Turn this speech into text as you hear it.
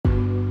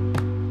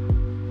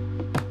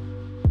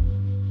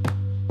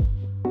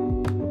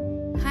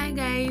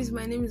guys,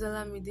 my name is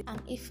Alamide. I'm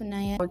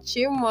Ifunanya. I'm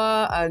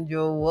Chima, and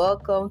you're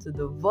welcome to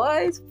the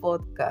Voice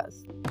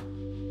Podcast.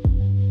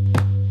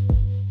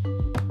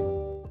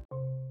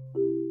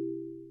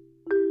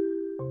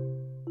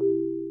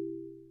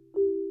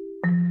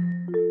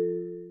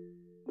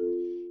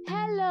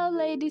 Hello,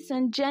 ladies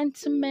and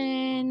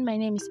gentlemen. My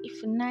name is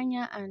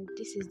Ifunanya, and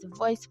this is the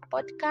Voice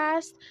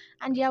Podcast.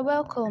 And you're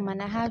welcome.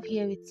 And I have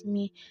here with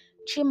me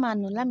Chima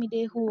and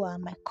Olamide, who are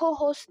my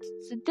co-hosts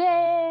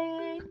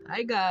today.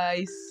 Hi,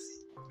 guys.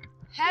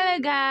 Hello,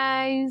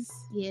 guys.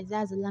 Yes,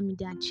 that's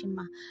Olamide and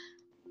Chima.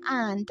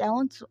 And I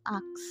want to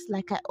ask,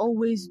 like I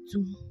always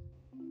do,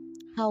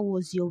 how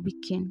was your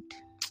weekend?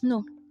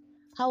 No,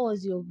 how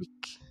was your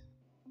week?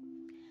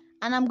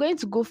 And I'm going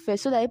to go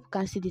first so that people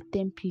can see the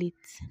template.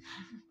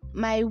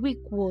 My week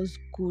was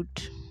good,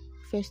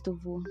 first of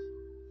all.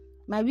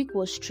 My week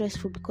was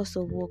stressful because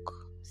of work,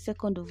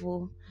 second of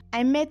all.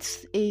 I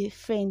met a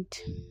friend,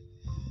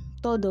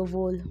 third of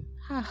all.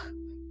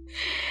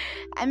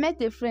 I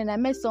met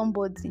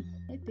somebody.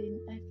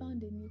 I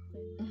found a new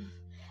friend.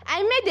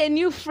 I made a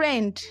new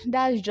friend.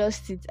 That's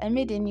just it. I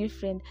made a new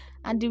friend.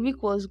 And the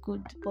week was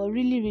good, but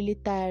really, really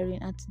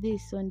tiring. And today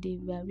is Sunday.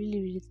 We are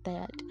really, really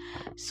tired.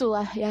 So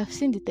I have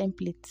seen the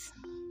templates.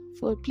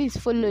 Please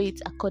follow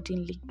it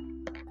accordingly.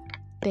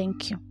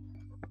 Thank you.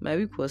 My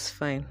week was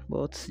fine,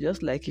 but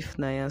just like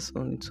Ifunanya's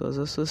own, it was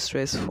also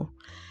stressful.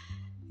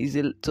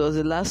 It was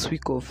the last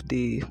week of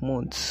the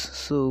month,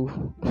 so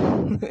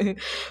we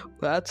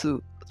had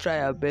to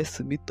try our best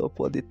to meet up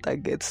on the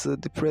target. So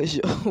the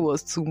pressure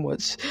was too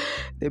much.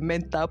 The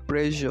mental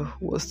pressure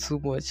was too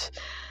much.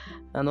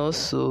 And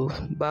also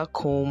back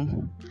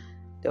home,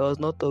 there was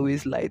not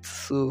always light.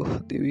 So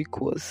the week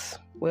was,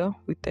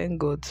 we thank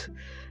God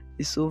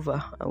it's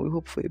over and we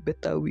hope for a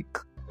better week.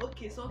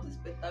 Okay, something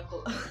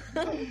spectacular.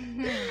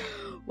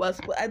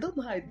 I don't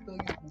know how I tell you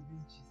this.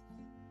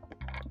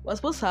 We're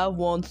supposed to have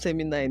one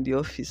seminar in the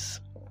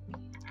office,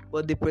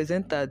 but the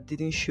presenter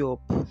didn't show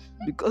up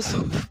because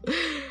of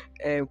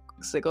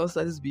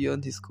circumstances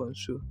beyond his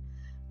control.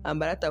 And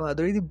by that time, I had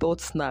already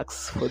bought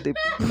snacks for the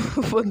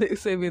for the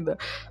seminar,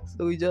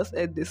 so we just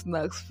ate the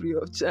snacks free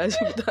of charge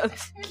with that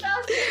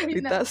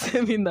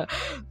seminar.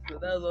 So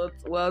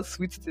that's one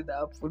sweet thing that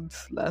happened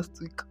last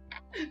week.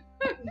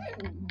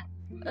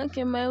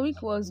 Okay, my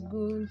week was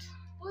good.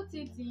 Put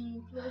it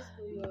in close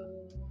to your...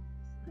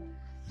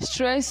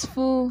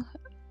 Stressful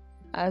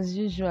as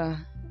usual.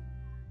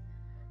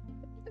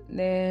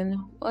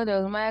 Then what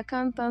else? My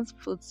accountant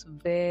put to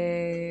bed.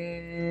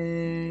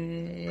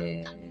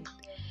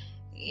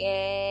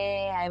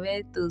 Yeah, I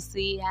went to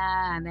see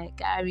her and I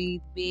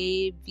carried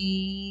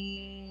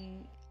baby.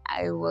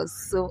 I was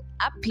so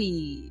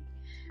happy.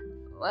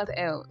 What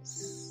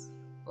else?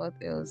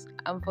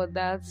 And for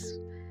that,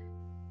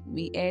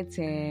 we ate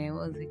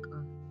what's it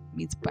called?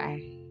 Meat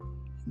pie in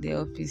the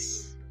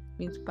office.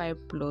 Meat pie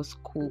plus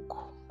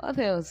Coke. What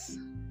else?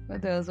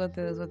 Nothing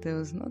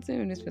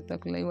really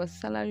spectacular. It was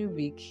salary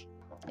week.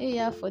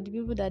 Yeah, for the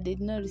people that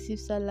did not receive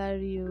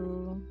salary,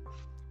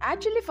 I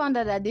actually found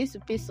out that they used to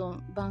pay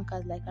some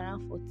bankers like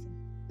around 14.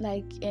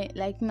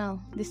 Like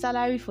now, the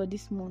salary for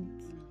this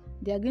month,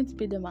 they are going to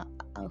pay them at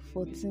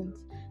 14th.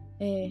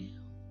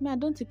 I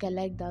don't think I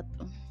like that.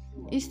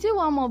 It's still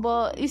one more,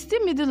 but it's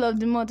still middle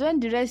of the month when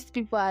the rest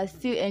people are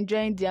still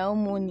enjoying their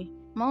own money.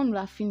 My own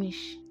will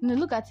finish.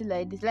 Look at it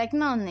like this. Like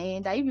now,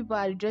 that you people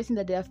are rejoicing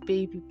that they have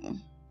paid people.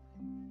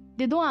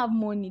 They don't have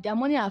money. Their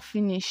money are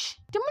finished.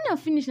 Now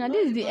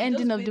this is the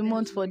ending of the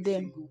month for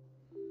them.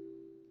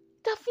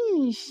 They're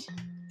finished.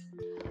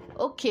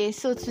 Okay,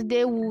 so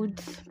today we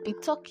would be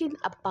talking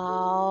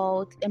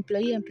about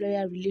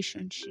employee-employer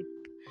relationship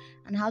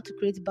and how to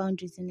create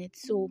boundaries in it.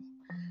 So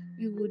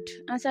we would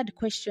answer the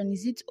question,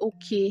 is it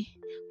okay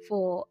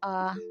for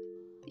our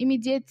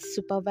immediate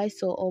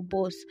supervisor or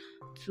boss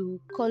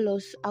to call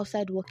us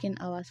outside working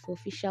hours for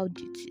official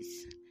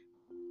duties?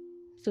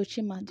 So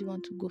Chima, do you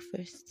want to go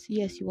first?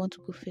 Yes, you want to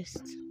go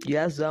first.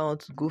 Yes, I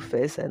want to go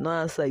first. I know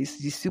answer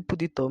is you still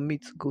put it on me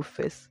to go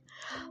first.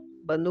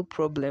 But no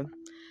problem.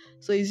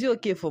 So is it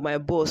okay for my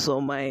boss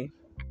or my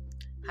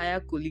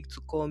higher colleague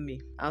to call me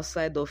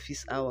outside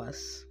office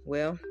hours?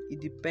 Well, it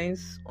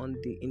depends on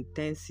the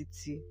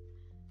intensity,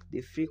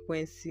 the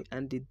frequency,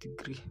 and the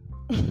degree.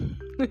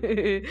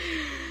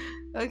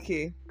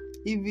 Okay.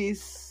 If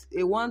it's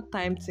a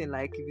one-time thing,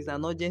 like if it's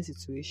an urgent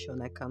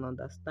situation, I can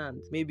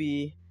understand.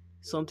 Maybe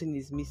something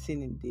is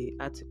missing in the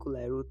article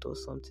I wrote or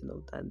something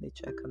of that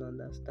nature, I can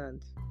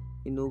understand.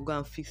 Go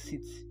and fix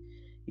it.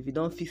 If you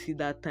don't fix it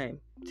that time,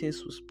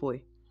 things will spoil.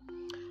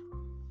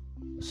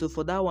 So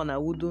for that one, I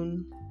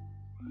wouldn't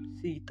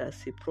see it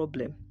as a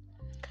problem.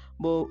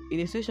 But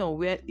in a situation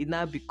where it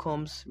now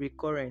becomes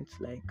recurrent,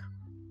 like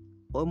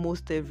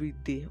almost every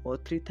day or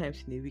 3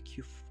 times in a week,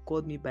 you've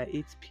called me by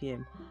 8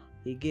 p.m.,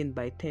 again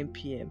by 10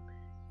 p.m.,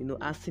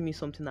 asking me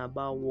something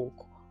about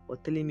work, or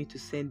telling me to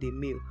send a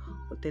mail,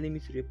 or telling me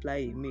to reply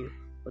a mail,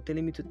 or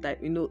telling me to type,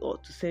 or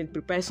to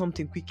prepare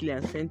something quickly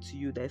and send to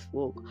you, that's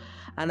work.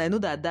 And I know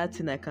that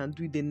thing I can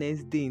do it the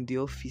next day in the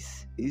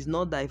office. It's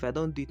not that if I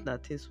don't do it now,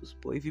 things will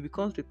spoil. If it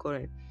becomes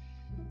recurrent,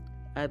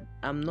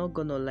 I'm not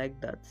gonna like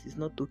that. It's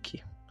not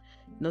okay.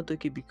 Not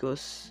okay,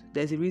 because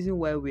there's a reason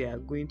why we are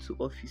going to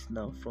office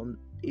now from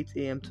 8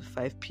 a.m. to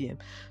 5 p.m.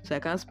 So I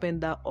can't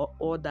spend that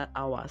all that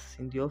hours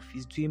in the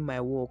office doing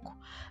my work,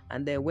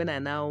 and then when I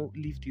now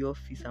leave the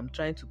office, I'm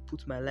trying to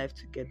put my life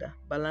together,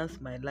 balance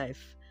my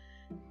life.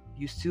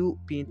 You still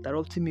be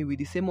interrupting me with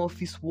the same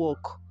office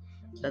work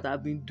that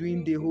I've been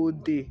doing the whole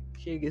day.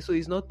 So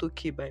it's not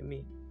okay by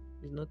me.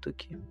 It's not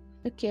okay.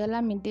 Okay,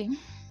 Olamide.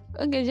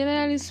 Okay,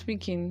 generally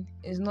speaking,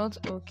 it's not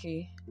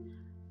okay.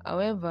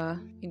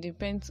 However, it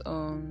depends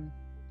on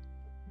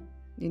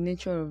the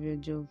nature of your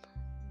job.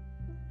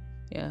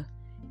 Yeah,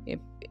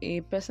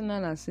 a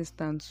personal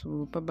assistant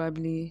will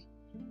probably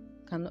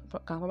can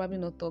probably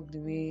not talk the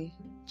way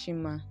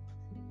Chima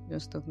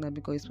just talked now,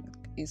 because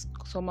it's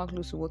somewhat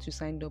close to what you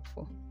signed up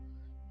for.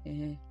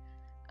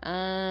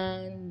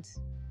 And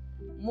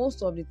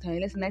most of the time,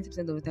 let's say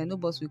 90% of the time, no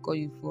boss will call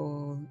you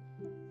for,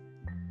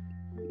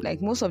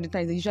 like, most of the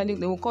time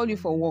they will call you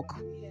for work.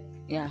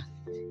 Yeah,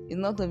 it's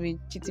not to be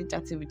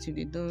chatting with you.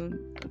 They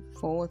don't,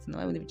 for what now?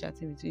 Why would they be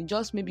chatting with you?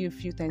 Just maybe a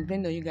few times,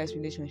 depending on you guys'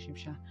 relationship.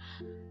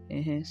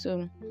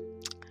 So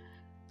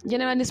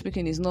generally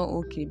speaking, it's not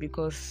okay,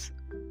 because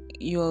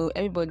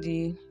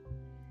everybody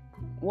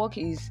work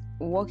is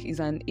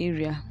an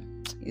area,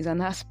 is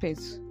an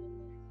aspect.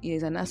 Yeah,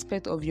 it's an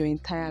aspect of your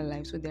entire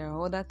life. So there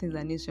are other things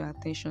that need your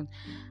attention.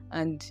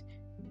 And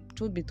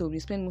truth be told, we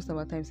spend most of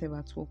our time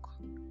at work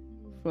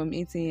from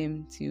 8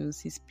 a.m. till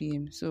 6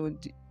 p.m. So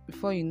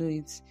before you know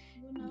it,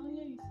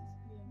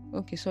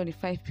 okay, sorry,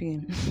 5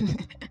 p.m.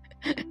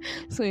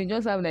 So you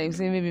just have, like,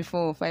 say, maybe 4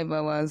 or 5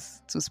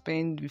 hours to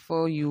spend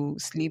before you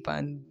sleep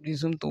and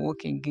resume to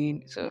work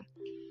again. So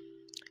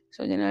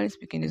generally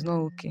speaking, it's not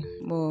okay.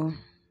 But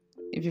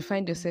if you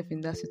find yourself in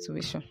that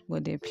situation,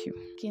 God help you.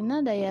 Okay,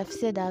 now that you have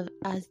said that,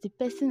 as the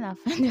person have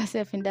found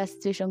yourself in that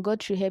situation,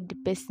 God should help the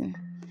person.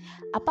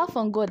 Apart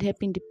from God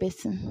helping the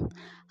person,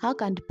 how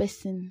can the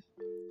person,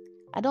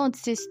 I don't want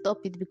to say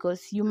stop it,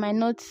 because you might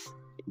not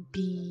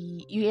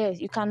be,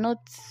 you cannot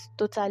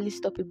totally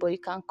stop it, but you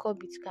can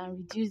curb it, you can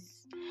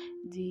reduce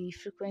the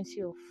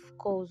frequency of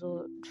calls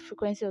or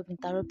frequency of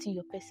interrupting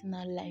your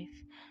personal life.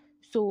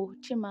 So,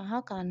 Chima,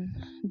 how can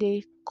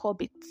they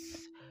curb it?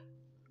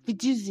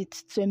 Reduce it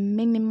to a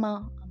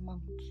minimal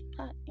amount.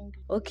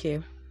 Okay,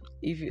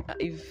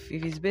 if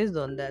it's based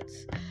on that,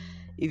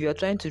 if you're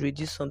trying to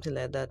reduce something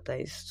like that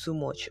is too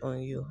much on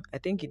you, I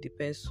think it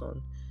depends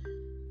on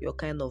your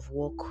kind of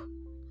work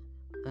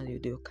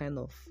and the kind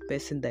of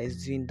person that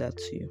is doing that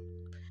to you.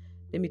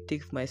 Let me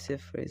take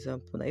myself for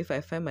example. Now, if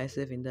I find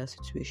myself in that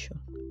situation,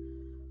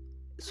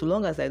 so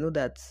long as I know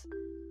that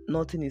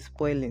nothing is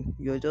spoiling,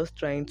 you're just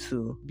trying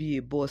to be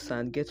a boss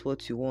and get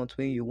what you want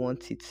when you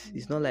want it.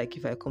 It's not like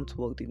if I come to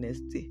work the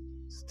next day,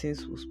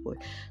 things will spoil.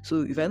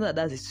 So if I know that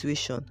that's the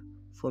situation,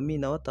 for me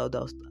now, what I'll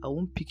do, I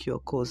won't pick your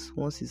calls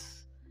once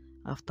it's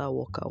after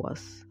work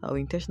hours. I will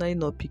intentionally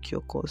not pick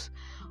your calls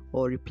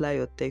or reply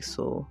your texts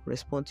or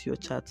respond to your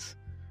chats.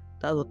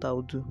 That's what I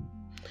will do.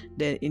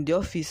 Then in the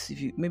office,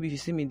 if you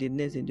see me in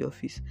the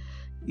office,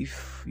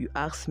 if you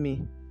ask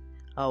me,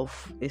 I'll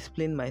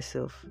explain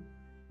myself.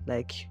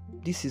 Like,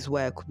 this is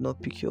why I could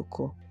not pick your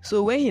call.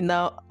 So when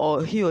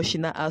he or she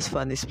now asks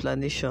for an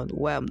explanation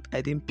why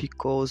I didn't pick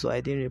calls or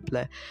I didn't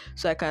reply,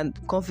 so I can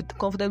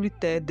comfortably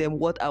tell them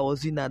what I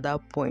was doing at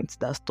that point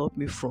that stopped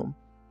me from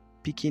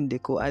picking the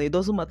call. And it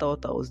doesn't matter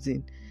what I was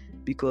doing,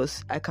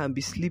 because I can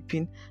be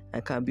sleeping, I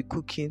can be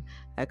cooking,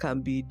 I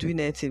can be doing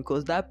anything,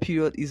 because that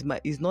period is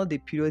not the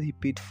period he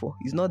paid for.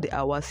 It's not the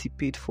hours he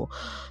paid for.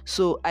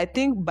 So I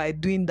think by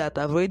doing that,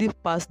 I've already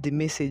passed the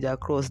message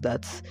across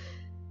that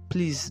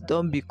please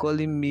don't be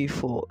calling me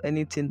for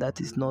anything that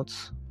is not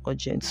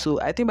urgent. So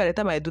I think by the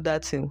time I do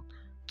that thing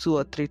 2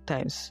 or 3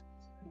 times,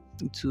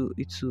 it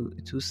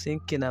will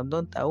sink in. I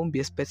won't be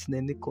expecting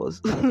any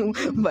calls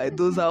by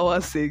those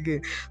hours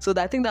again. So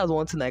I think that's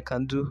one thing I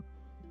can do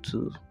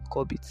to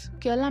curb it.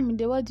 Okay,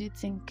 Olamide, what do you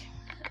think?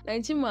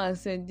 Like Chima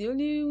said, the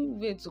only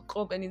way to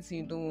curb anything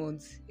you don't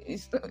want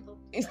is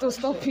to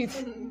stop it.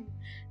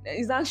 There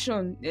is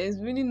action. There is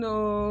really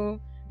no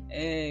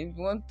if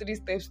you want 3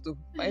 steps to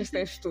 5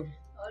 steps to.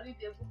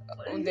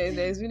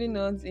 There's really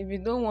not. If you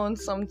don't want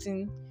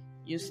something,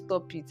 you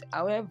stop it.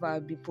 However,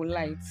 be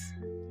polite.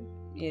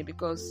 Yeah,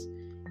 because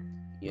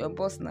your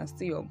boss now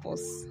still your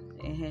boss.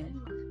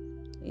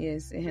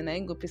 Yes, and I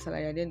ain't go pay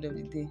salary at the end of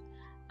the day.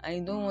 And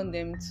you don't want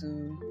them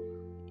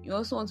to. You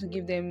also want to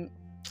give them,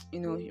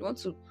 you want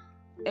to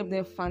help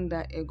them find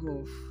that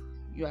ego of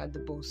you are the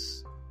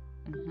boss.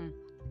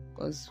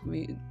 Because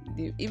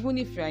even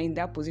if you are in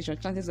that position,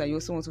 chances are you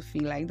also want to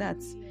feel like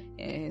that.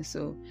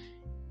 So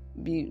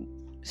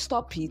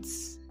stop it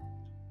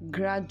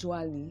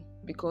gradually,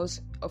 because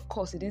of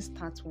course it didn't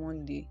start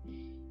one day.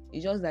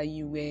 It's just that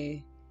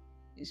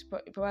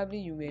probably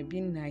you were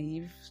being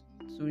naive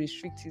to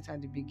restrict it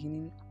at the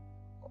beginning,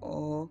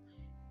 or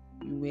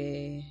you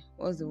were,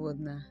 what's the word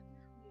now?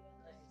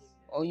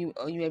 Or you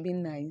were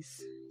being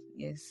nice.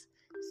 Yes.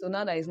 So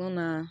now that it's not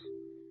now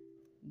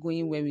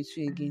going well with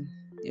you again,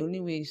 the only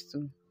way is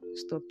to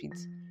stop it.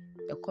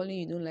 They're calling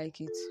you don't like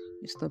it,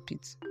 you stop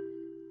it.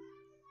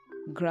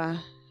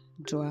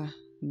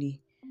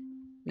 Gradually.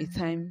 With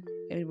time,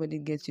 everybody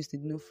gets used to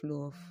the new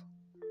flow of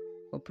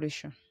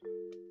operation.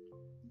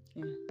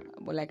 Yeah.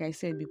 But like I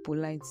said, be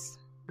polite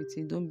with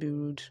it, don't be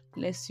rude.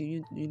 Lest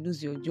you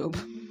lose your job.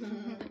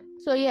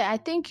 So yeah, I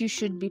think you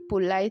should be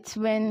polite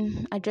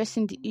when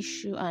addressing the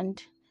issue,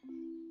 and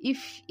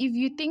if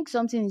you think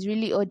something is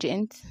really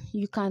urgent,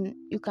 you can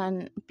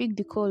pick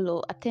the call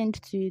or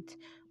attend to it.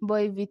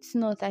 But if it's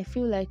not, I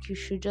feel like you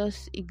should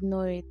just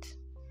ignore it.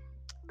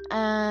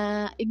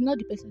 Ignore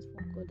the person's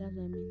phone call. That's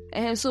what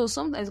I mean. So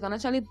sometimes you can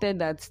actually tell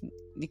that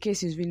the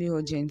case is really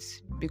urgent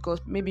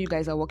because maybe you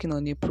guys are working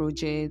on a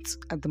project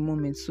at the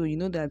moment, so you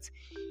know that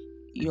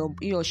he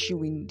or she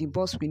the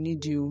boss will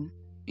need you,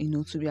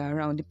 to be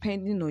around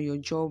depending on your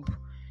job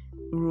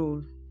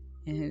role.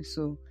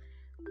 So,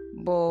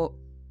 but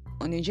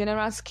on a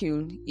general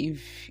scale,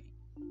 if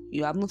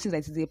you have noticed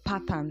that it's a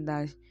pattern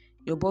that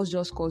your boss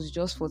just calls you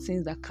just for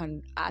things that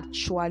can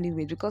actually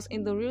wait, because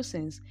in the real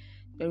sense,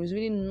 there is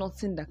really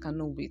nothing that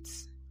cannot wait.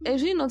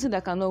 There's really nothing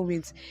that cannot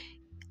wait.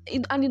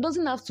 And it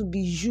doesn't have to be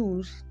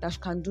you that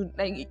can do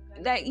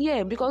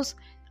because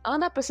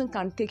another person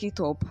can take it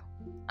up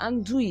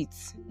and do it.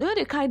 The way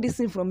they carry this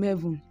thing from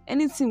heaven,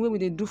 anything where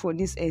they do for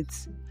this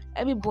earth,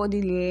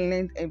 everybody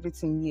learned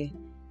everything here.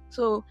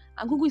 So,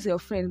 and Google is your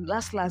friend.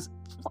 Last,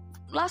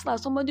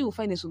 somebody will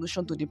find a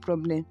solution to the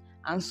problem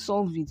and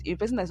solve it. A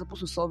person that's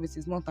supposed to solve it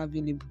is not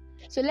available.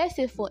 So let's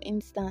say, for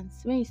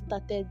instance, when you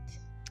started,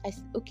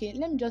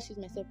 let me just use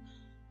myself.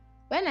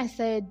 When I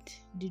said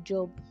the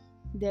job,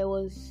 there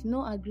was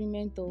no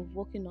agreement of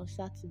working on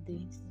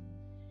Saturdays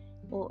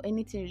or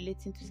anything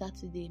relating to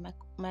Saturday.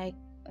 My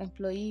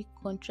employee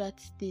contract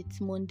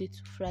states Monday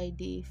to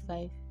Friday,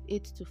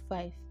 8 to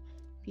 5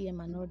 p.m.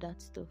 and all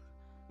that stuff.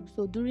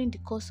 So during the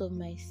course of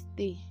my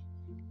stay,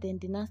 then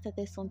they now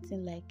started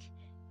something like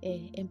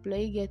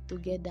employee get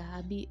together,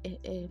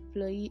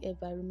 employee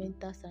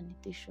environmental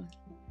sanitation,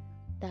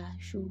 that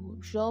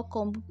should all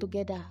come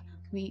together.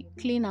 We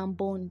clean and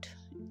bond.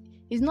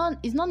 It's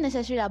not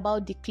necessarily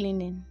about the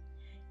cleaning.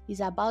 It's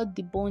about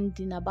the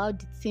bonding, about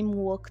the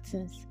teamwork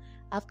things.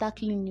 After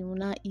cleaning, you will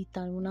not eat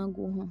and you will not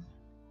go home.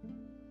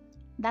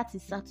 That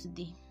is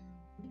Saturday.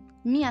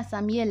 Me, as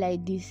I'm here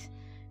like this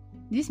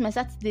my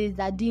Saturdays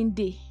are doing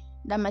day.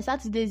 That my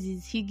Saturdays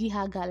is higgy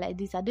haga like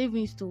this. I don't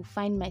even used to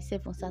find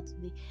myself on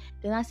Saturday.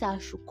 Then I say I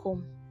should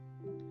come.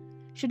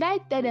 Should I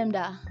tell them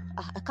that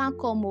I can't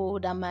come, or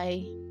that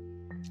my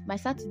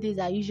Saturdays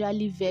are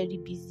usually very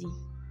busy?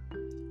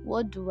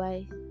 What do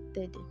I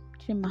tell them?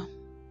 Chima.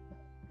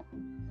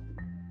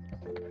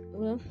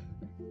 Well,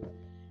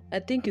 I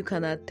think you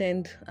can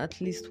attend at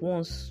least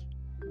once,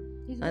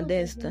 and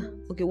then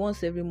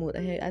once every month.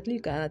 At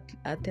least you can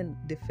attend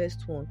the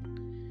first one.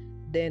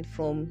 Then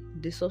from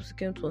the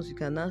subsequent ones, you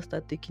can now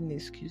start taking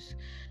excuse,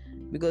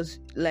 because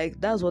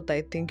that's what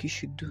I think you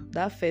should do.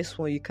 That first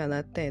one you can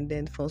attend,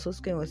 then from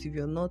subsequent ones, if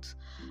you're not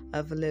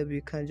available,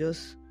 you can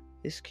just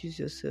excuse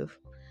yourself.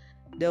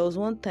 There was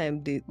one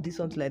time they did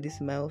something like this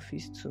in my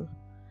office too.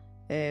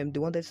 They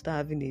wanted to start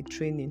having a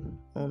training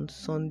on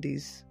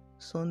Sundays.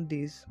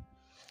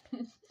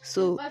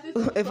 So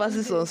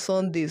emphasis on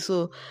Sunday.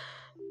 So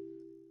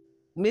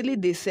mainly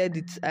they said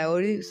it. I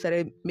already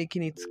started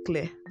making it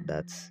clear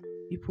that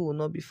people will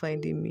not be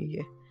finding me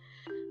here.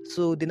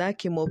 So they now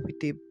came up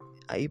with a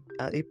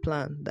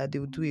plan that they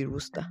will do a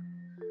roster,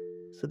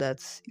 so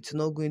that it's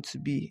not going to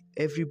be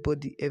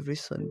everybody every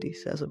Sunday,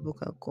 so that people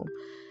can come.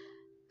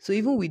 So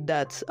even with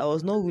that, I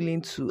was not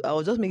willing to. I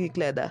was just making it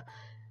clear that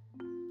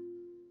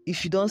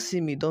if you don't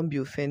see me, don't be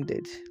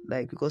offended.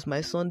 Because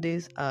my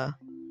Sundays are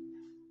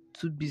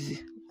too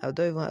busy. I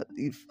don't even have,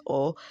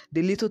 or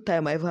the little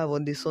time I even have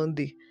on the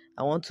Sunday,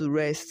 I want to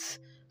rest.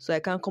 So I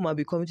can't come and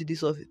be coming to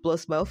this office.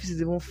 Plus, my office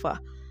is even far.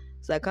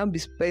 So I can't be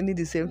spending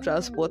the same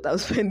transport I'm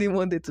spending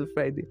Monday to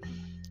Friday.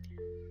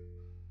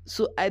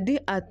 So I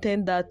didn't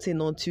attend that thing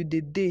until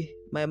the day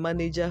my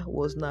manager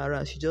was not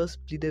around. She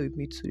just pleaded with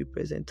me to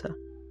represent her.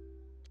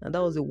 And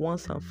that was the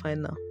once and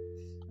final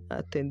I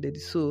attended.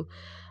 So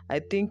I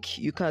think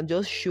you can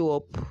just show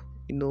up,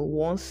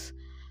 once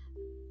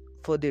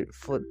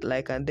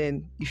and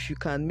then if you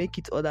can make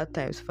it other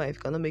times, fine. If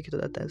you cannot make it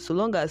other times, so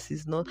long as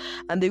it's not.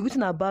 And the good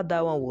thing about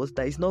that one was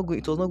that it was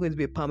not going to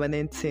be a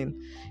permanent thing.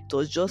 It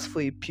was just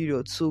for a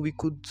period, so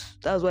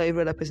that's why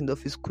every other person in the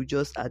office could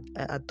just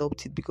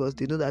adopt it, because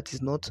they know that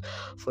it's not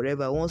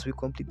forever. Once we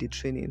complete the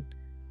training,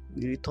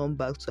 we return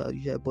back to our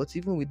usual. But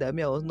even with that,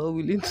 I was not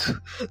willing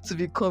to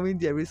be coming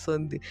there every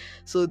Sunday.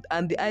 So,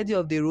 and the idea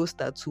of the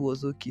roster too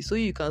was okay. So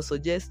you can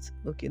suggest,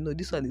 no,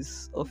 this one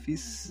is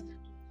office.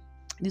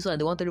 This one,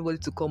 they want everybody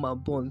to come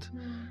and bond.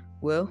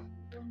 Well,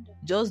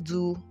 just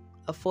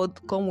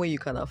come when you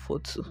can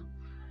afford to.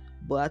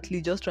 But at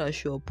least just try and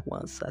show up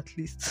once, at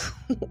least.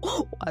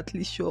 At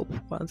least show up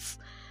once.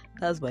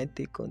 That's my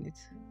take on it.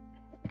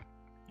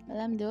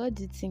 Alamde, what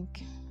do you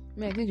think?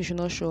 I think you should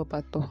not show up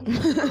at all.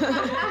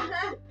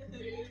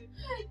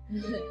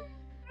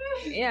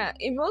 Yeah,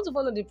 if you want to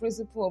follow the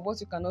principle of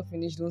what you cannot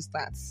finish, don't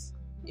start.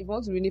 If you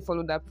want to really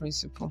follow that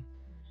principle,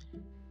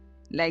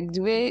 like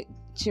the way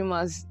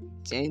Chima's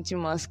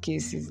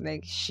case is,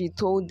 like she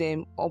told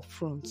them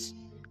upfront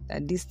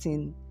that this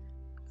thing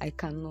I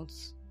cannot.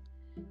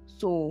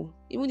 So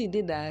even the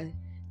day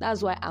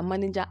that's why our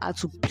manager had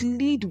to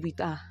plead with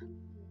her.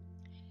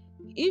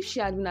 If she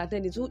had been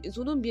attended, it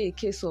wouldn't be a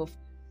case of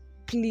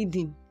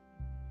pleading.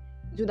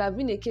 It would have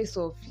been a case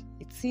of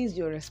it is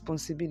your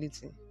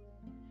responsibility.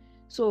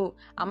 So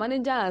our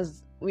manager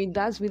has, with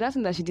that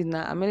thing that she did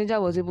now, our manager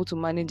was able to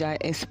manage her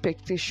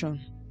expectation.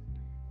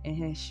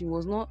 She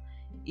was not,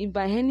 if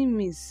by any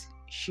means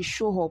she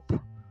show up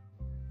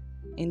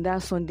in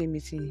that Sunday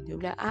meeting, they'll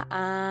be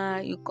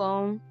like, you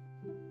come.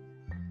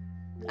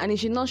 And if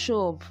she not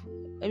show up,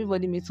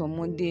 everybody meets on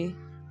Monday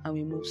and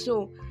we move.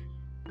 So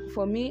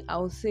for me, I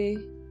would say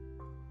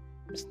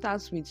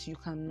start with you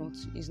cannot.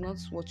 It's not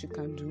what you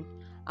can do.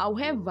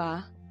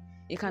 However,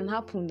 it can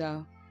happen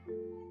that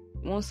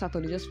one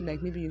Saturday just feel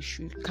like maybe you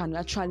can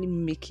actually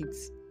make it.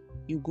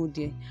 You go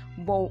there.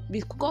 But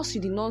because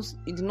you did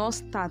not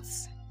start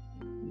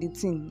the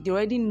thing, they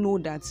already know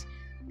that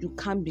you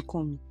can't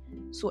become.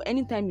 So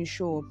anytime you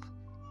show up,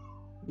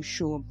 you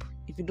show up.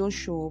 If you don't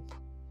show up,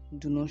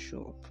 do not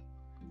show up.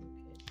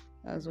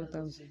 That's what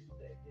I'm saying.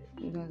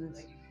 That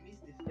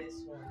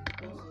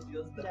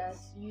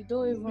you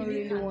don't even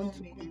really want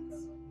to go.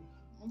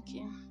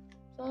 Okay.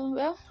 So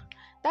well,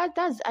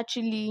 that's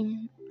actually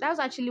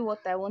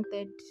what I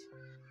wanted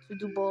to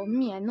do. But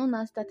me, I know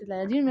now started like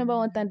I didn't remember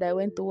one time that I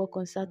went to work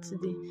on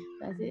Saturday.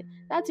 That's it.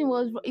 That thing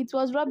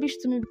was rubbish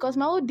to me because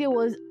my whole day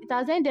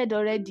has ended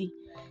already.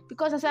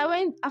 Because as I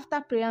went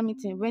after prayer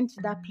meeting, went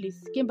to that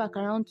place, came back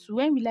around to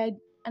when we like,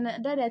 and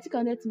that day I think I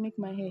wanted to make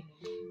my hair.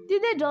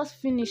 Did they just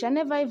finish? I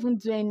never even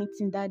do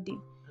anything that day.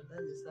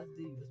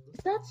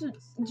 Do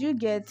you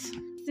get?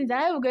 Since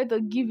I am going to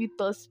give it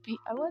to speed,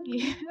 what do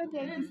I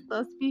give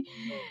to speed?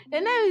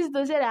 And then used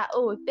to say that,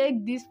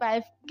 take this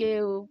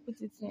 5K,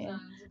 put it in.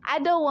 I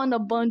don't want to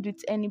bond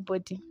with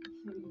anybody.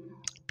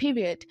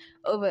 Period.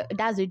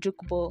 That's a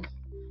joke,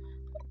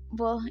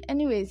 but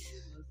anyways,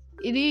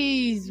 it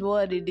is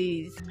what it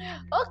is.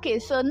 Okay,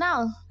 so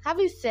now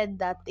having said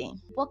that thing,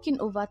 working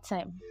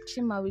overtime,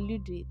 Chima, will you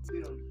do it?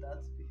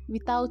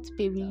 Without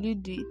pay, will you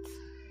do it?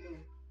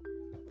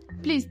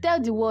 Please tell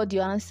the world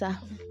your answer.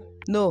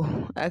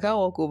 No, I can't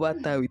work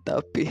overtime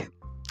without pay.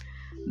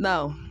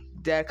 Now,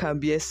 there can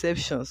be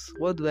exceptions.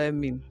 What do I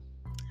mean?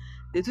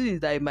 The truth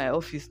is that in my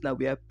office now,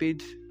 we are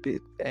paid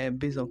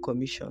based on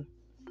commission.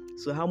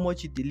 So how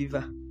much you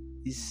deliver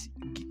is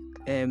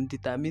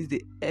determines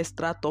the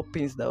extra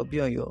toppings that will be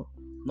on your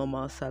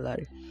normal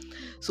salary.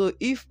 So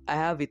if I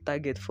have a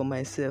target for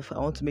myself, I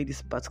want to make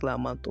this particular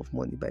amount of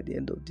money by the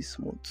end of this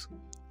month.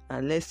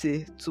 And let's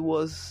say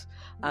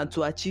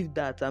to achieve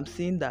that, I'm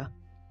seeing that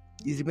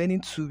it's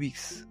remaining 2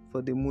 weeks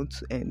for the month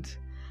to end.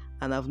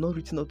 And I've not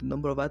written up the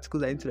number of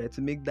articles I need to write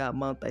to make that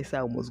amount I say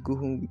I must go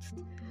home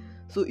with.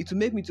 So it will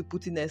make me to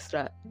put in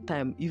extra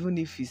time, even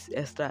if it's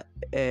extra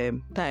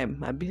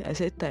time. I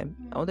said time.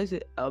 I want to say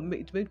it will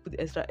make me put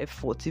extra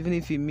effort, even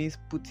if it means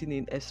putting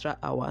in extra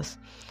hours.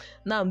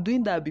 Now I'm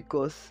doing that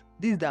because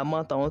this is the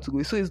amount I want to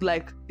go. So it's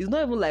not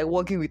even like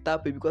working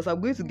without pay because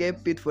I'm going to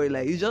get paid for it.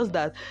 Like it's just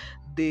that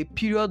the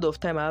period of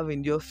time I have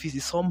in the office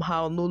is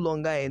somehow no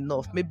longer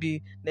enough.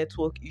 Maybe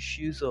network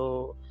issues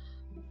or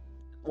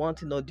one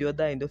thing or the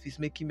other in the office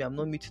making me I'm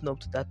not meeting up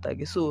to that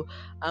target. So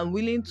I'm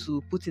willing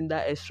to put in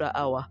that extra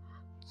hour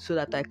so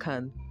that I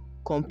can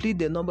complete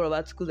the number of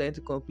articles I need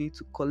to complete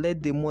to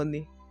collect the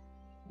money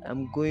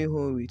I'm going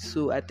home with.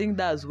 So I think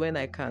that's when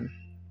I can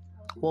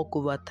work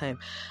overtime.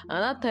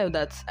 Another time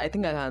that I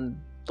think I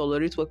can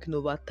tolerate working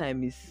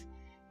overtime is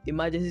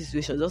emergency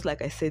situations, just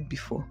like I said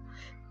before.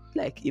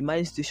 Like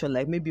emergency situation,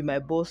 like maybe my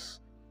boss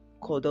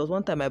called. There was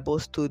one time my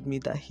boss told me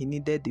that he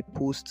needed the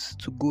post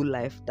to go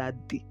live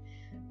that day.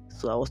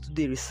 So I was to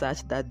do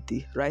research that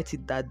day, write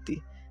it that day,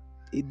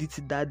 edit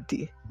it that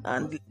day,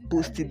 and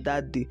post it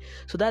that day.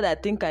 So that I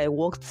think I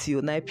worked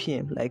till 9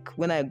 p.m. Like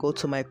when I got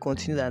to my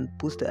continued and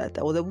posted it,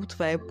 I was able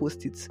to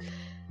post it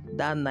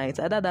that night,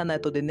 either that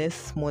night or the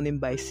next morning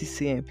by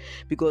 6 a.m.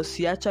 because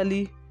he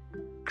actually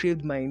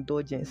craved my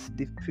indulgence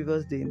the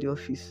previous day in the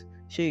office.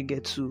 Sure, you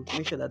get to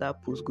make sure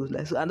that post goes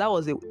live. So, and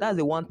that's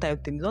a one-time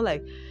thing. It's not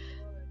like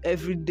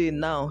every day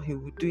now he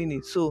will be doing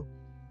it. So,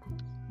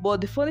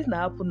 but the funny thing that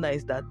happened now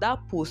is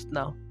that post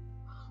now,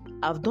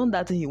 I've done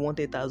that thing he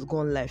wanted, it has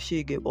gone live. Sure,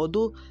 you get.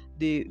 Although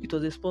it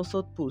was a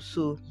sponsored post,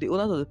 so the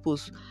owners of the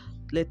post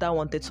later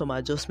wanted some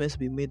adjustments to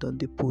be made on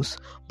the post,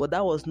 but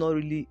that was not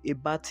really a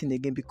bad thing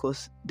again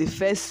because the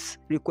first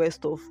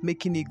request of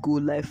making it go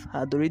live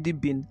had already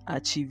been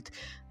achieved.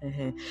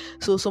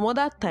 So some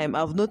other time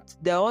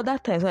there are other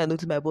times when I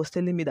noticed my boss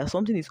telling me that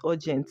something is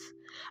urgent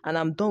and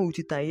I'm done with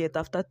it, and yet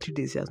after 3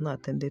 days he has not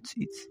attended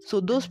to it. So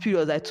those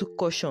periods I took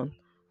caution.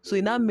 So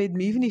it now made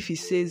me, even if he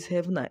says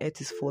heaven and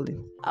earth is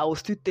falling, I will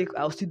still do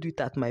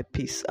it at my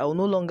pace. I will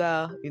no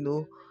longer,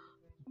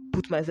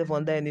 put myself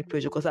under any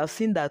pressure because I've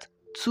seen that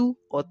 2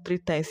 or 3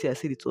 times he has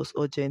said it was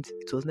urgent.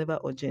 It was never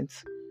urgent.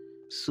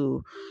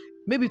 So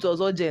maybe it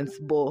was urgent,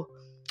 but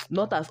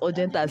not as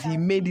urgent as he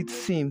made it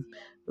seem.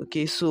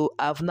 Okay, so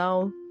I've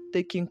now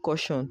taking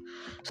caution.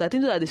 So I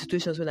think those are the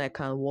situations when I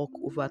can work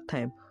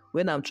overtime,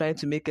 when I'm trying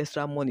to make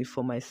extra money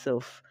for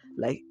myself.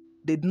 Like,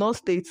 they did not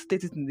state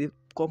it in the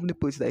company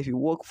policy that if you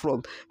work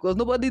from, because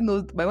nobody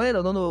knows, my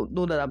manager does not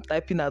know that I'm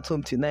typing at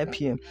home till 9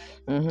 p.m.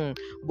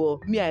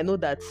 But me, I know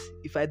that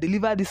if I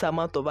deliver this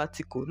amount of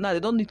article, now they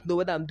don't need to know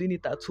whether I'm doing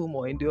it at home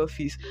or in the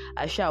office.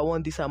 I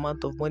want this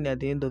amount of money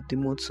at the end of the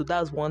month. So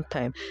that's one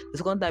time. The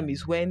second time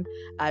is when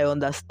I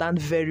understand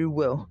very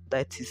well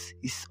that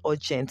it's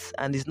urgent,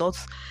 and it's not,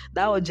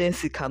 that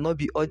urgency cannot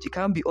be urgent. It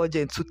can't be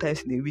urgent 2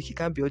 times in a week. It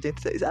can't be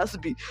urgent. It has to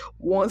be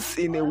once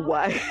in a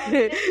while.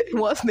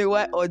 Once in a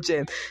while urgent.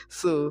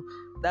 So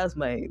that's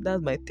my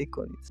take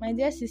on it. My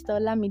dear sister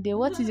Olamide,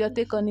 what is your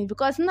take on it?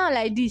 Because now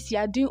like this, you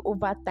are doing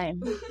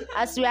overtime.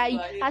 As we are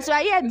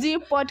here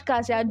doing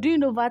podcast, you are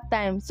doing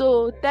overtime.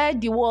 So tell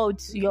the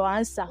world your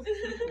answer.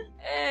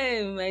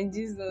 Hey, my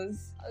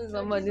Jesus. How is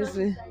somebody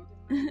say?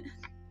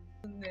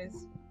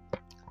 Goodness.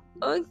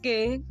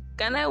 Okay,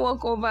 can I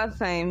work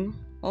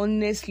overtime?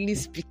 Honestly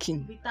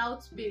speaking.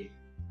 Without pay.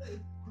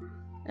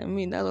 I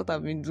mean, that's what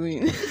I've been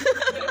doing.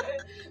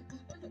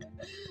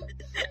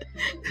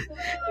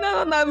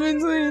 That's what I've been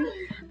doing.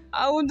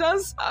 I would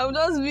just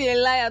be a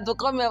liar to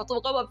come up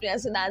here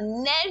and say that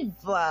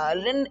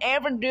didn't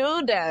ever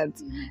do that.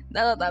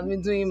 That's what I've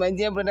been doing, my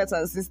dear brothers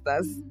and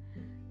sisters.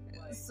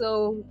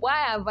 So why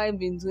have I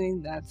been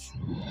doing that?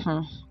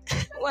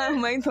 Why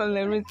am I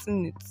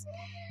tolerating it?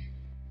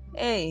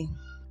 Hey,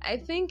 I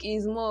think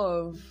it's more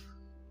of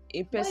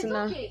a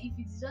personal. But it's okay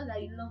if it's just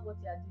that you love what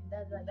you are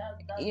doing.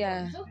 That's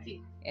yeah. It's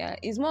okay. Yeah,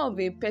 it's more of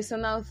a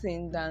personal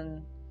thing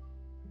than.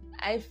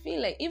 I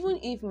feel like even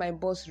if my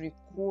boss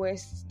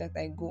requests that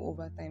I go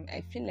overtime,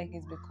 I feel like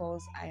it's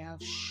because I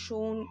have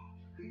shown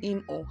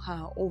him or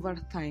her over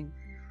time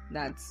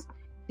that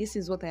this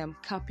is what I am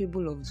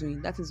capable of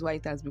doing. That is why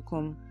it has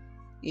become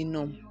a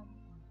norm.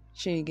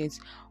 Sure you get.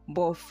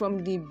 But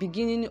from the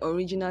beginning,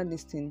 original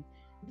this thing,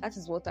 that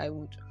is what I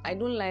would. I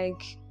don't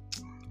like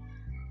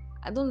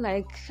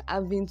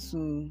having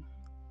to.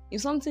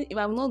 If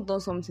I've not done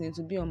something, it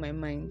will be on my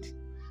mind.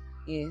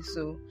 Yeah,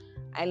 so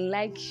I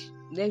like.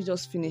 Let's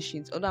just finish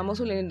it. Although I'm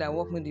also learning that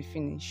work no dey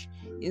finish.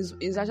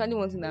 It's actually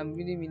one thing that I'm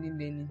really, really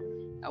learning.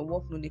 That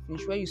work no dey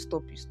finish. Where you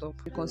stop, you stop.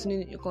 You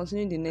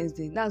continue the next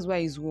day. That's why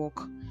it's work.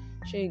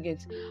 Sure you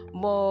get.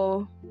 But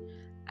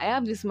I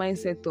have this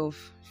mindset of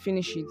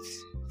finish it,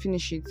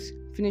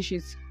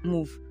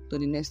 move to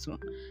the next one.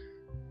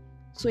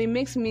 So it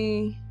makes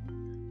me.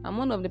 I'm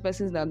one of the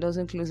persons that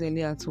doesn't close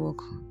early at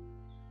work.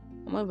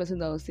 I'm one of the persons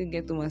that will still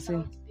get home and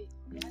say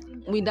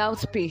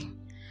without pay.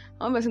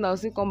 One person that will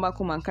still come back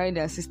home and carry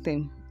their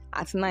system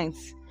at night.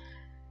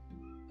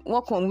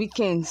 Work on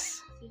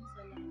weekends.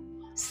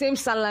 Same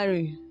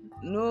salary.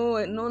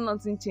 No,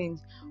 nothing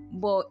changed.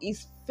 But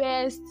it's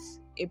first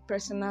a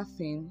personal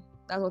thing.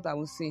 That's what I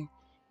would say.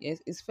 Yes,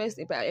 it's first.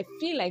 I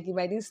feel like if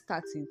I didn't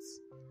start it,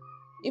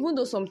 even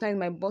though sometimes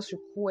my boss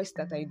requests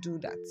that I do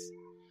that,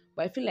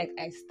 but I feel like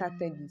I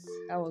started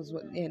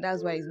it.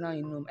 That's why it's now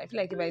a norm. I feel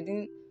like if I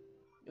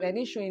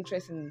didn't show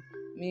interest in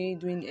me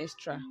doing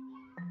extra,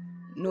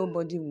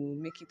 nobody will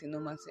make it a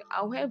normal thing.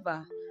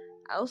 However,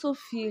 I also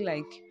feel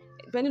like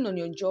depending on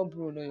your job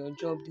role or your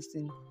job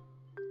thing,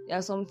 there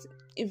are some.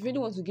 If you really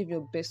want to give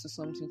your best to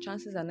something,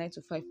 chances are 9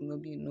 to 5 will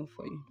not be enough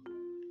for you.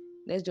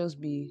 Let's just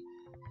be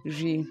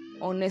real,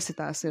 honest with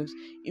ourselves.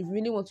 If you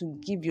really want to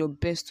give your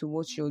best to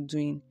what you're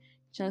doing,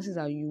 chances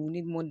are you will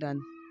need more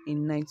than a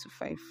 9 to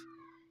 5.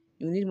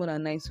 You need more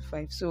than 9 to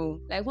 5. So,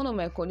 like one of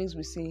my colleagues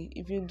will say,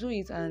 if you do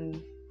it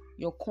and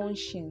your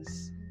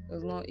conscience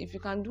does not, if you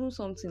can do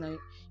something and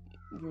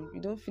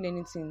you don't feel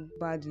anything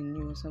bad in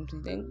you or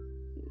something, then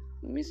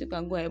it means you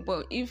can go ahead.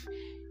 But if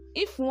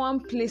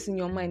one place in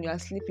your mind you are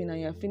sleeping and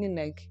you're feeling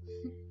like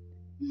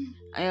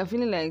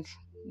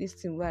this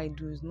thing what I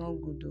do is not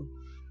good though,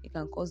 it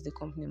can cost the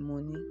company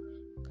money,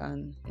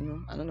 and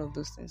all of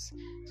those things.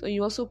 So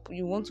you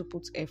want to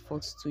put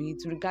effort to it,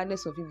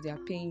 regardless of if they are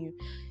paying you.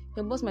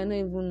 Your boss might not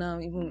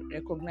even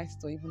recognize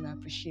it or even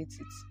appreciate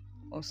it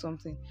or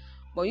something,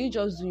 but you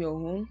just do your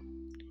own.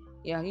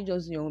 Yeah, you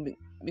just do your own,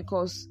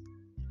 because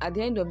at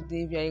the end of the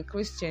day, if you are a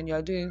Christian, you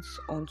are doing it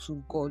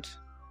unto God,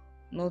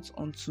 not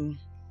unto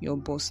your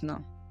boss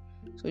now.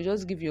 So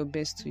just give your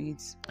best to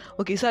it.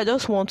 Okay, so I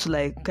just want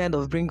to kind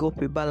of bring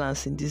up a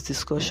balance in this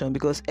discussion,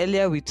 because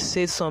earlier we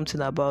said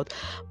something about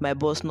my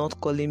boss not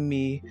calling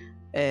me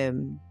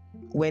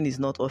when it's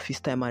not office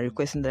time and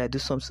requesting that I do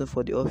something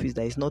for the office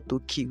that is not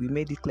okay. We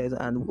made it clear,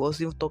 and we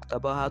also talked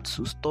about how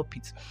to stop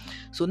it.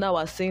 So now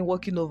we're saying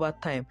working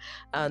overtime,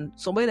 and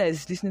somebody that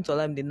is listening to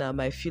Olamide now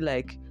might feel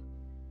like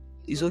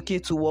it's okay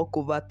to work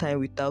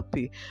overtime without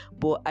pay.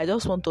 But I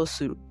just want us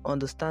to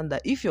understand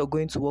that if you're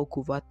going to work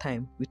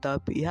overtime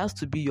without pay, it has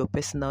to be your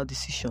personal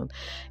decision.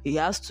 It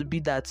has to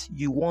be that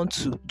you want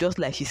to, just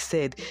like she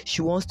said,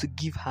 she wants to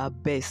give her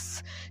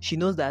best. She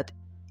knows that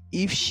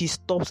if she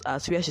stops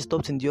at where she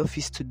stopped in the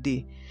office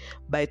today,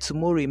 by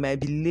tomorrow it might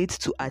be late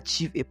to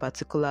achieve a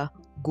particular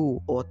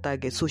goal or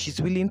target. So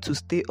she's willing to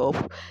stay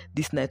up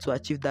this night to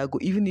achieve that goal,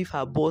 even if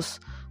her boss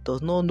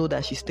does not know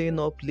that she's staying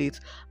up late,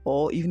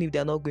 or even if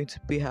they're not going to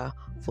pay her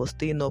for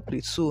staying up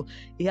late. So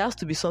it has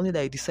to be something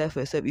that you decide for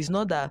yourself. It's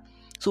not that.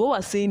 So what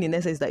we're saying in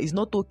essence is that it's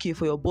not okay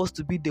for your boss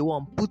to be the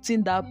one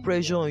putting that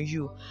pressure on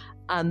you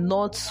and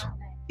not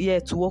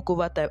to work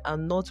overtime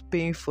and not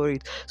paying for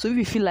it. So if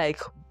you feel like,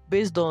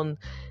 based on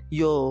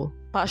your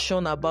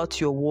passion about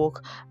your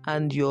work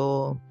and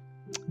your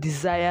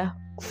desire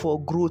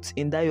for growth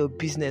in that your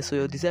business, or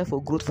your desire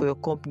for growth for your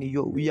company,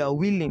 you are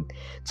willing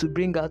to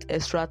bring out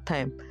extra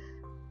time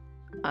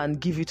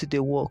and give it to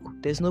the work,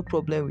 there's no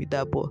problem with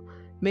that. But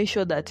make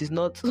sure that it's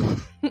not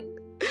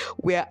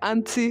we're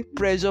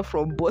anti-pressure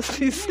from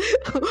bosses.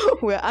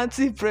 We're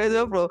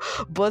anti-pressure from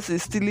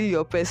bosses stealing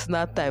your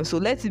personal time. So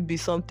let it be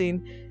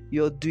something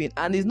you're doing.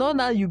 And it's not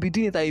that you'll be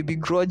doing it and you'll be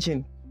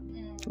grudging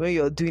when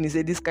you're doing it.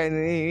 Say this kind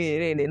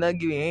of they're not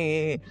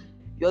giving.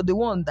 You're the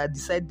one that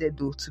decided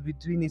though to be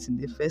doing it in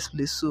the first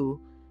place. So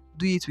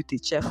do it with a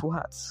cheerful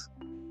heart.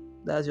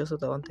 That's just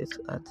what I wanted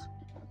to add.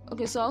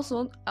 Okay, so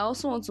I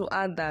also want to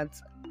add that,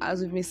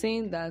 as we've been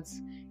saying, that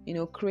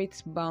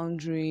create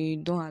boundary,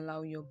 don't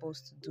allow your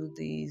boss to do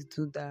this,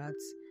 do that.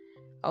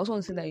 I also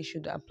want to say that you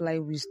should apply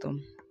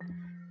wisdom,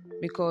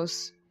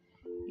 because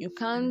you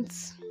can't,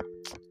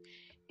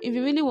 if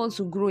you really want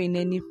to grow in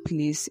any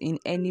place, in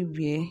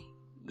anywhere,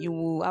 you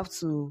will have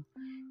to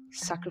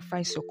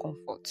sacrifice your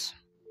comfort.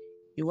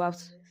 You have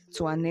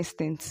to an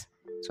extent,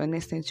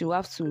 you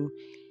have to,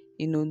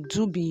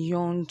 do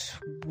beyond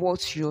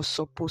what you're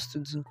supposed to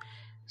do.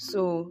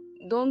 So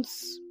don't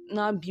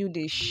now build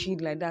a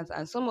shield like that.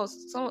 And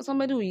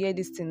somebody will hear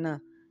this thing now,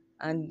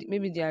 and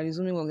maybe they are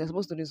resuming work. They're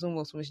supposed to resume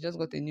work, so she just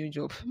got a new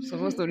job.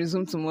 Supposed to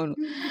resume tomorrow,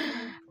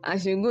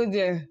 and she'll go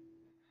there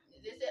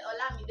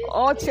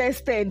all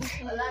chested.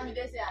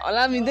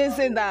 Olamide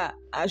said that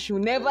I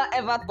should never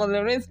ever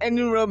tolerate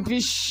any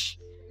rubbish.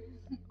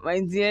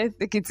 My dear,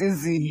 take it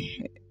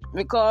easy,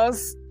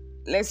 because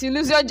lest you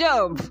lose your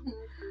job,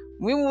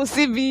 we will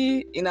still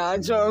be in our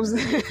jobs.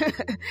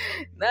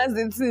 That's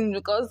the thing.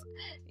 Because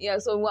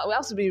so we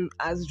have to be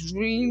as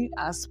real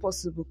as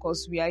possible,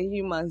 because we are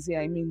humans here.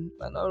 I mean,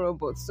 we're not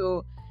robots.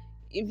 So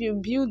if you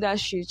build that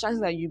shit, chances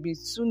that you'll be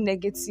too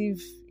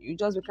negative, you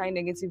just be carrying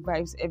negative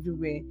vibes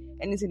everywhere.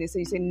 Anything they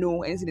say, you say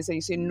no. Anything they say,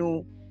 you say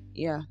no.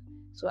 Yeah.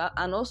 So,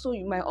 and also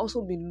you might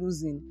also be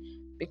losing,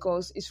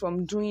 because it's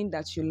from doing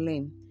that you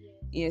learn.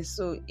 Yes.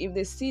 So if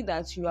they see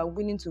that you are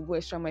willing to go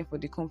extra mile for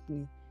the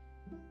company,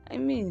 I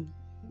mean,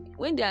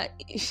 when they are,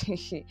 if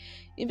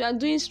you are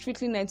doing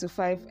strictly 9 to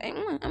 5,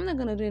 I'm not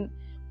gonna do it.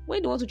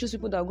 When they want to choose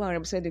people that will go and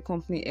represent the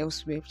company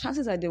elsewhere,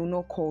 chances are they will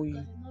not call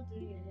you.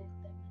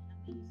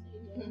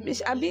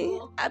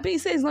 Abi,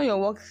 say it's not your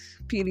work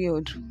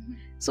period.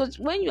 So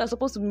when you are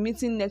supposed to be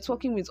meeting,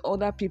 networking with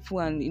other people,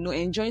 and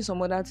enjoying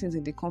some other things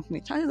in the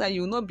company, chances are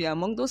you will not be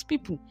among those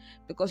people,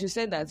 because you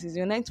said that it's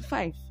your 9 to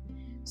 5.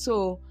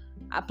 So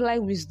apply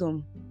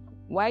wisdom.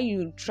 Why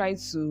you try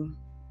to,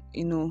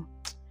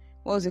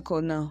 what's it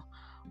called now?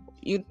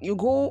 You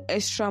go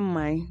extra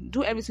mile,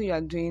 do everything you are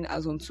doing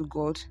as unto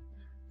God,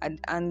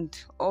 and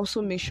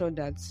also make sure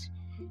that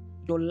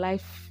your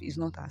life is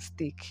not at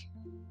stake.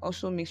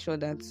 Also make sure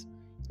that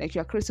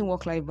you are creating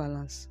work-life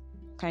balance.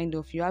 Kind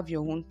of, you have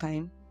your own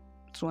time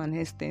to an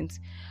extent,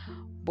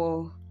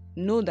 but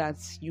know that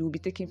you will be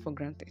taken for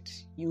granted.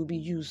 You will be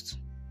used.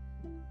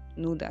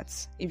 Know that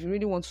if you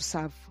really want to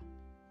serve,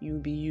 you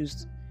will be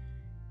used.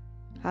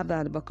 Have that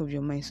at the back of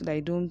your mind, so that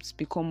you don't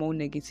become more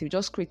negative.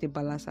 Just create a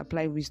balance,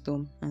 apply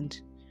wisdom, and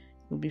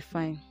you'll be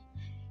fine.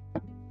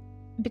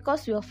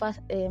 Because we offer,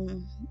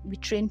 we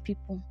train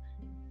people.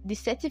 The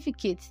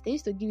certificates they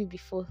used to give it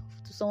before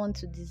to someone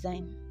to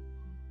design.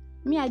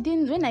 Me, I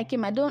didn't. When I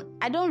came, I don't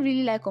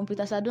really like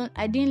computers. I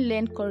didn't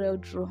learn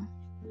CorelDRAW,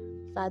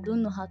 so I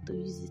don't know how to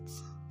use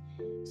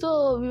it.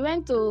 So we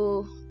went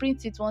to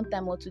print it one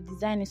time, or to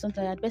design it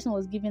something. That person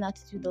was giving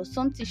attitude or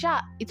something.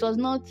 It was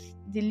not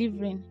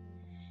delivering.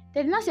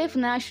 They did not say if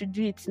now I should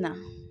do it now.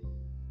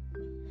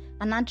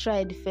 And I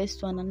tried the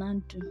first one,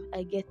 and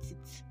I get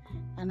it.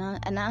 And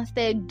I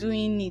started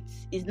doing it.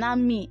 It's not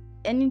me.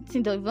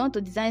 Anything that you want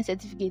to design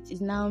certificate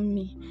is now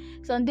me.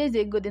 Some days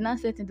ago, they now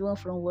sent the one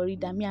from Worry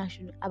that me I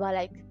should about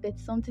like 30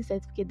 something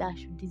certificate that I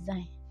should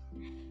design.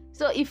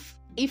 So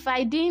if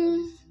I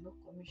didn't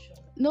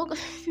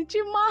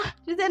Chima,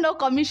 she said no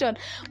commission.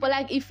 But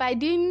like if I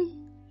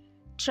didn't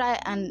try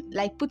and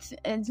like put,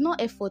 it's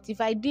not effort. If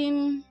I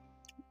didn't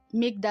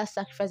make that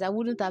sacrifice, I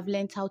wouldn't have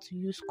learned how to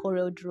use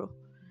CorelDRAW.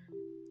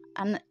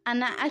 And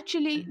I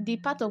actually, the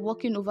part of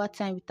working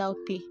overtime without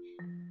pay,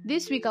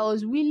 this week I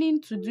was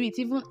willing to do it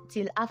even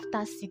till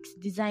after 6,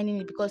 designing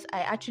it, because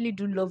I actually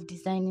do love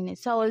designing it.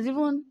 So I was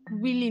even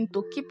willing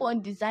to keep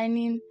on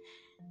designing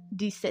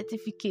the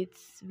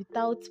certificates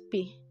without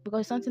pay,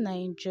 because it's something I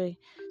enjoy.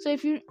 So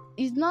if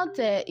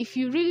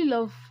you really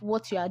love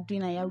what you are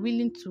doing and you're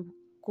willing to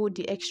go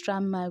the extra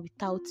mile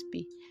without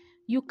pay,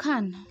 you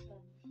can.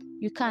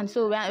 you can.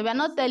 So we're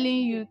not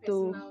telling you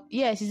to.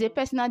 Yes, it's a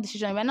personal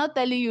decision. We're not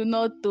telling you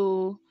not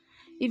to.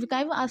 If you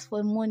can even ask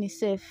for money,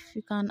 safe,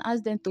 you can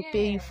ask them to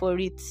pay you for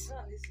it.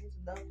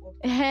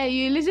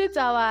 You listen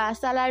to our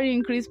salary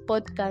increase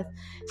podcast.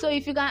 So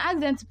if you can ask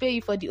them to pay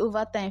you for the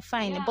overtime,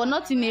 fine, but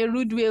not in a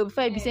rude way.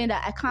 Before you be saying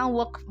that I can't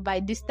work by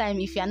this time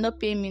if you are not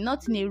paying me,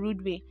 not in a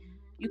rude way.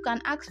 You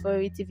can ask for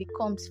it. If it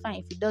comes,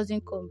 fine. If it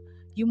doesn't come,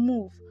 you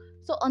move.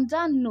 So on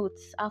that note,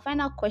 our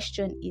final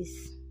question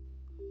is: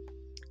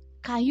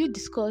 can you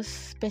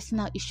discuss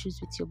personal issues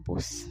with your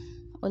boss,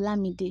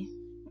 Olamide?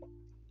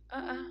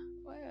 Why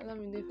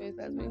Olamide first?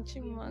 Has been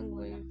Chimang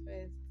going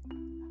first.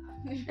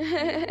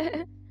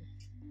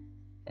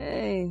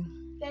 Hey.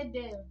 Tell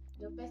them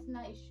your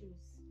personal issues.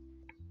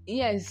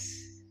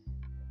 Yes.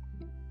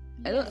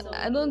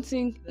 I don't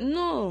think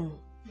no.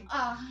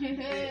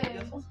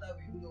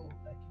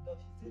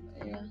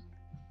 Yeah.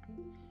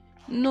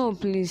 No,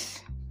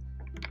 please.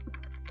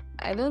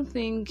 I don't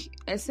think,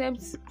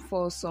 except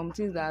for some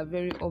things that are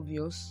very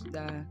obvious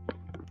that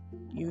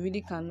you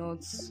really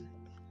cannot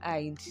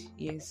hide.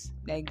 Yes,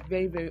 like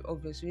very, very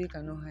obvious, you really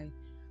cannot hide.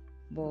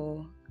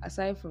 But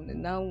aside from the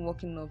now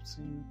walking up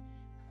to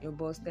your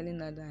boss, telling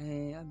her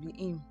that I'll be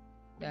in,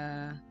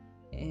 that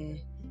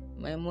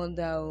my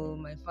mother or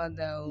my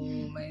father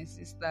or my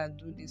sister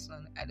do this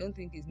one, I don't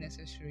think it's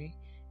necessary.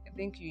 I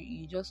think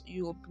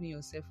you open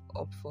yourself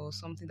up for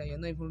something that you're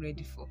not even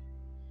ready for.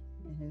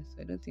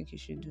 So I don't think you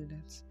should do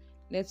that.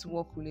 Let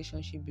work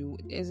relationship be.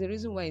 There's a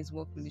reason why it's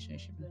work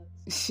relationship.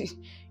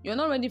 You're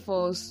not ready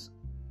for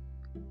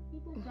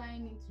people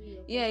prying into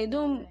your you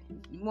don't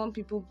want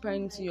people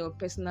prying into your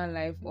personal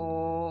life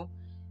or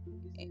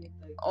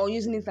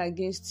using it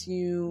against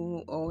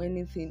you or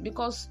anything,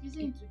 because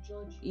using it to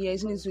judge you.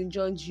 using it to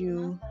judge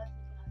you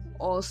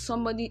or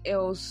somebody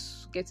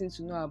else getting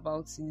to know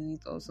about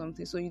it or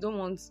something. So you don't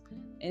want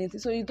anything.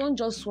 So you don't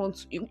just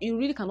want you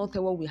really cannot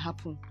tell what will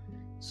happen.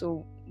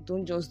 So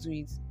don't just do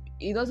it.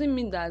 It doesn't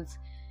mean that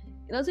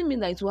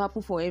it will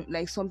happen for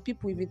like some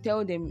people. If you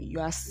tell them you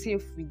are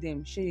safe with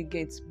them, sure you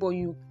get, but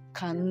you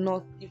can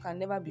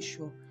never be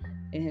sure.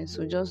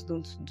 So just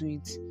don't do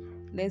it.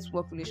 Let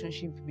work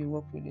relationship be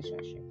work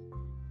relationship.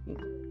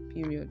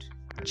 Period.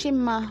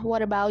 Chima,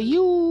 what about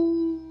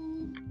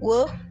you?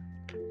 Well,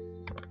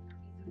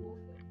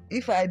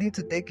 if I need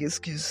to take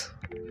excuse,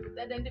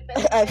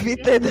 I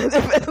fit tell them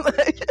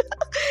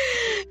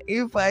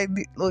if I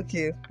need,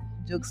 okay,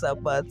 jokes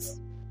apart,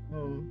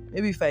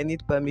 maybe if I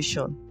need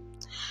permission,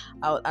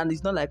 and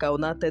it's not like I will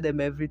not tell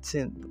them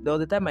everything. There was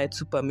the time I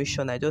took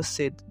permission, I just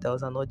said there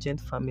was an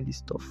urgent family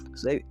stuff.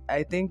 So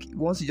I think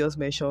once you just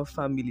mention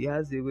family, it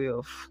has a way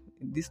of,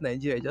 in this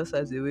Nigeria, it just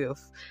has a way of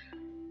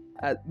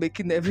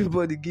making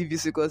everybody give you,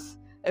 because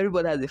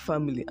everybody has a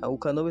family and we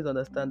can always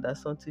understand that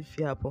something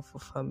will happen for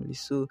family.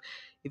 So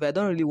if I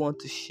don't really want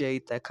to share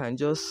it, I can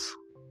just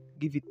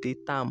give it a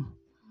term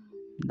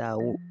that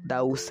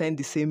will send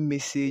the same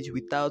message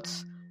without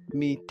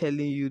me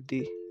telling you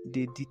the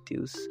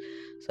details.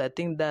 So I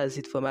think that's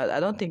it for me. I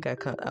don't think I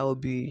will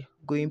be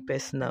going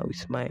personal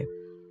with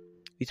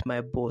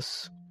my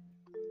boss.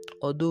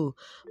 Although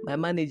my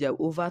manager,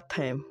 over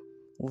time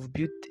we've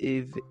built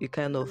a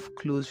kind of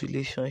close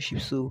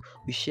relationship, so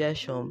we share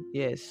some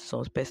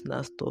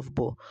personal stuff,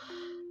 but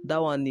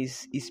that one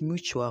is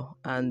mutual,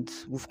 and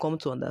we've come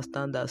to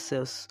understand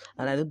ourselves,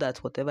 and I know that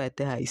whatever I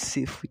tell her is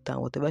safe with her,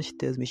 and whatever she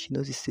tells me, she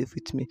knows is safe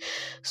with me.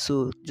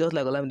 So just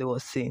like Olamide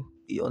was saying,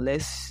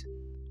 unless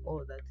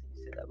all that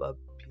you said about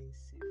being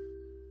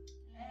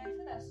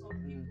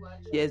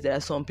safe, yes, there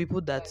are some people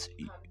that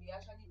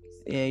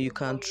you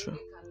can't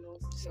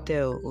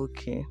tell.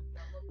 Okay.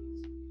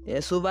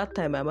 Yes, over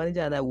time, my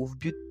manager and I, we've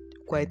built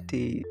quite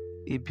a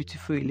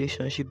beautiful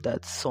relationship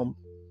that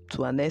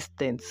to an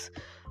extent,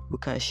 we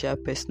can share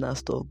personal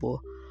stuff. But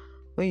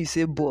when you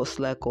say boss,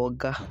 like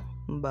Oga,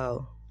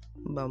 bam.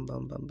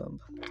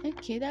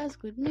 Okay, that's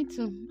good. Me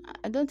too.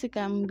 I don't think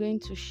I'm going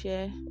to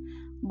share.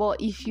 But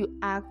if you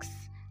ask,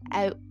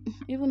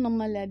 even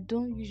normally I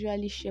don't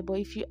usually share. But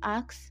if you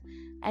ask,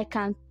 I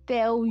can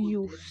tell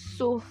you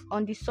so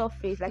on the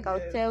surface, like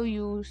I'll tell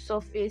you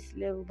surface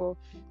level, but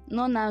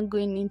not now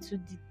going into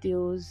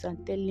details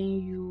and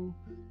telling you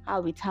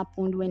how it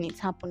happened, when it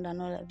happened,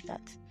 and all of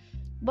that.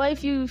 But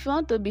if you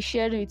want to be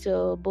sharing with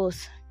your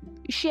boss,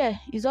 share.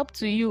 It's up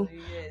to you.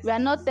 Yes. We are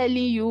not telling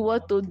you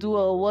what to do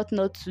or what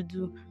not to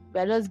do.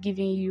 We are just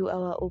giving you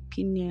our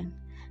opinion.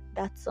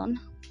 That's on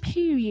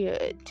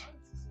period.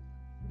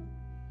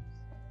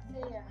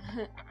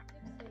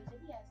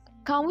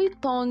 Can we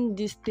turn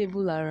this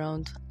table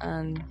around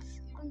and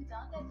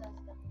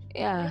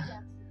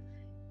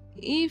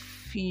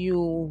if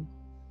you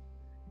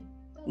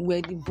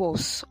were the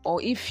boss,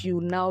 or if you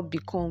now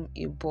become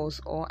a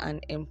boss or an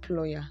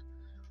employer,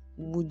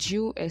 would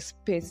you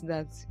expect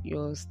that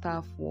your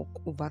staff work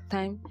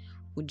overtime?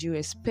 Would you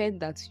expect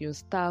that your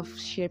staff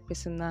share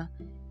personal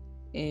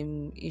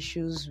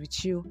issues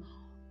with you?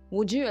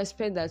 Would you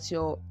expect that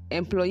your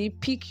employee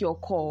pick your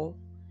call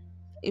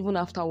even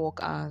after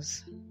work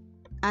hours?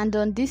 And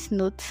on this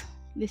note,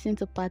 listen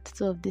to part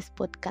 2 of this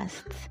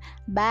podcast.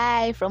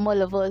 Bye from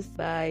all of us.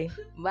 Bye.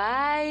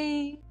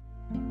 Bye.